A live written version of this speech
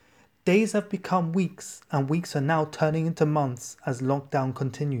Days have become weeks, and weeks are now turning into months as lockdown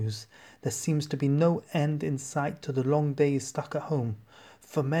continues. There seems to be no end in sight to the long days stuck at home.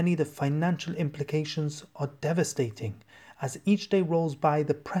 For many, the financial implications are devastating. As each day rolls by,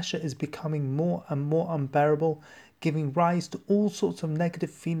 the pressure is becoming more and more unbearable, giving rise to all sorts of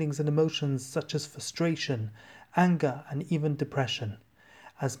negative feelings and emotions such as frustration, anger, and even depression.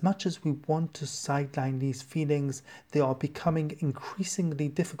 As much as we want to sideline these feelings, they are becoming increasingly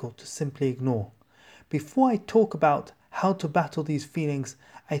difficult to simply ignore. Before I talk about how to battle these feelings,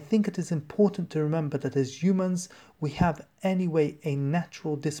 I think it is important to remember that as humans, we have anyway a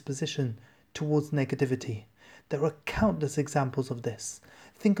natural disposition towards negativity. There are countless examples of this.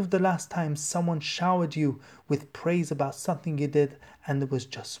 Think of the last time someone showered you with praise about something you did and there was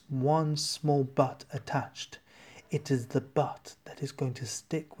just one small but attached. It is the but that is going to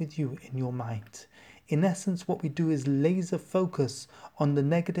stick with you in your mind. In essence, what we do is laser focus on the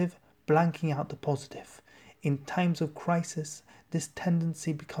negative, blanking out the positive. In times of crisis, this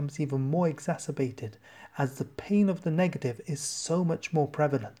tendency becomes even more exacerbated as the pain of the negative is so much more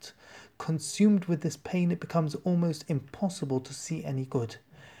prevalent. Consumed with this pain, it becomes almost impossible to see any good.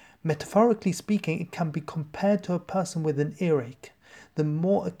 Metaphorically speaking, it can be compared to a person with an earache. The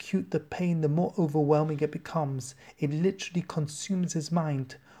more acute the pain, the more overwhelming it becomes. It literally consumes his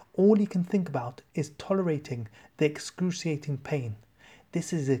mind. All he can think about is tolerating the excruciating pain.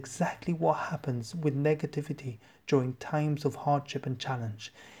 This is exactly what happens with negativity during times of hardship and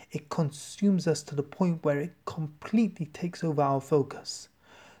challenge. It consumes us to the point where it completely takes over our focus.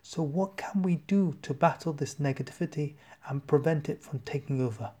 So what can we do to battle this negativity and prevent it from taking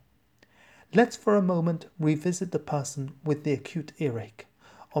over? Let's for a moment revisit the person with the acute earache.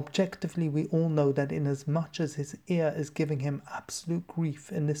 Objectively, we all know that inasmuch as his ear is giving him absolute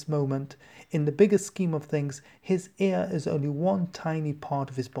grief in this moment, in the bigger scheme of things, his ear is only one tiny part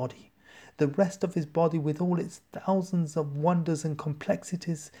of his body. The rest of his body, with all its thousands of wonders and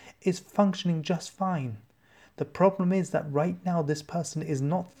complexities, is functioning just fine. The problem is that right now this person is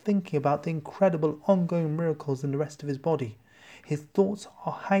not thinking about the incredible ongoing miracles in the rest of his body. His thoughts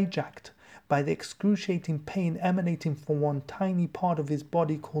are hijacked by the excruciating pain emanating from one tiny part of his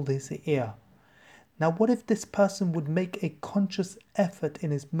body called his ear. Now, what if this person would make a conscious effort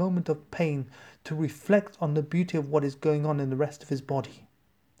in his moment of pain to reflect on the beauty of what is going on in the rest of his body?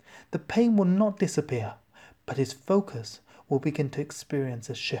 The pain will not disappear, but his focus will begin to experience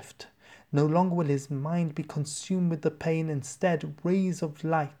a shift. No longer will his mind be consumed with the pain. Instead, rays of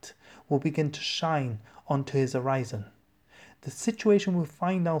light will begin to shine onto his horizon. The situation we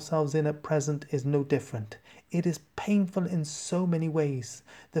find ourselves in at present is no different. It is painful in so many ways.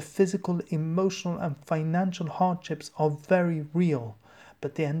 The physical, emotional, and financial hardships are very real,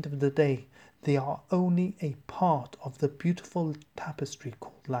 but at the end of the day, they are only a part of the beautiful tapestry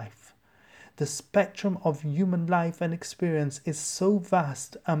called life. The spectrum of human life and experience is so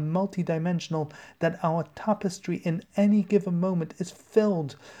vast and multidimensional that our tapestry in any given moment is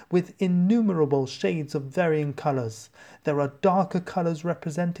filled with innumerable shades of varying colors. There are darker colors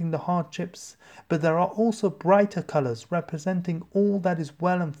representing the hardships, but there are also brighter colors representing all that is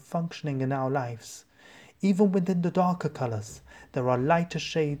well and functioning in our lives. Even within the darker colors, there are lighter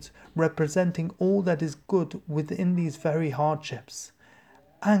shades representing all that is good within these very hardships.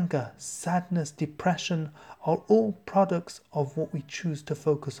 Anger, sadness, depression are all products of what we choose to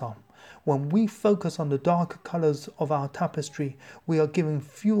focus on. When we focus on the darker colors of our tapestry, we are giving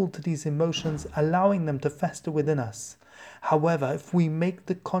fuel to these emotions, allowing them to fester within us. However, if we make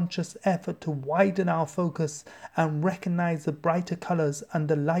the conscious effort to widen our focus and recognize the brighter colors and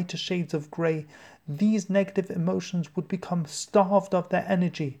the lighter shades of grey, these negative emotions would become starved of their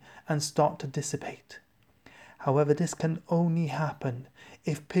energy and start to dissipate. However, this can only happen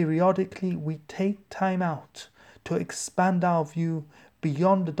if periodically we take time out to expand our view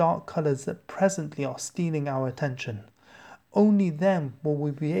beyond the dark colors that presently are stealing our attention. Only then will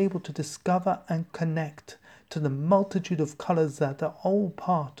we be able to discover and connect to the multitude of colors that are all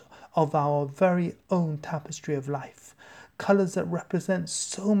part of our very own tapestry of life. Colors that represent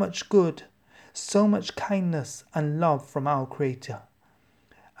so much good, so much kindness and love from our Creator.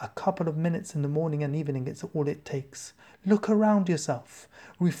 A couple of minutes in the morning and evening is all it takes. Look around yourself.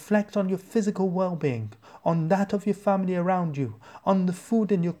 Reflect on your physical well-being, on that of your family around you, on the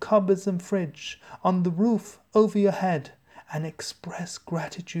food in your cupboards and fridge, on the roof over your head, and express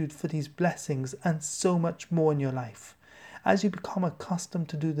gratitude for these blessings and so much more in your life. As you become accustomed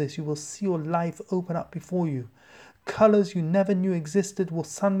to do this, you will see your life open up before you. Colors you never knew existed will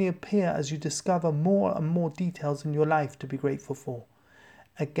suddenly appear as you discover more and more details in your life to be grateful for.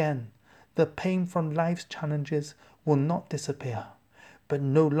 Again, the pain from life's challenges will not disappear, But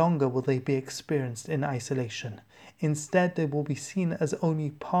no longer will they be experienced in isolation. Instead, they will be seen as only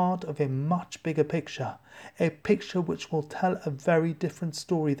part of a much bigger picture, a picture which will tell a very different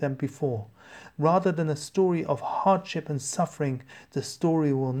story than before. Rather than a story of hardship and suffering, the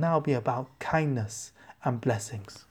story will now be about kindness and blessings.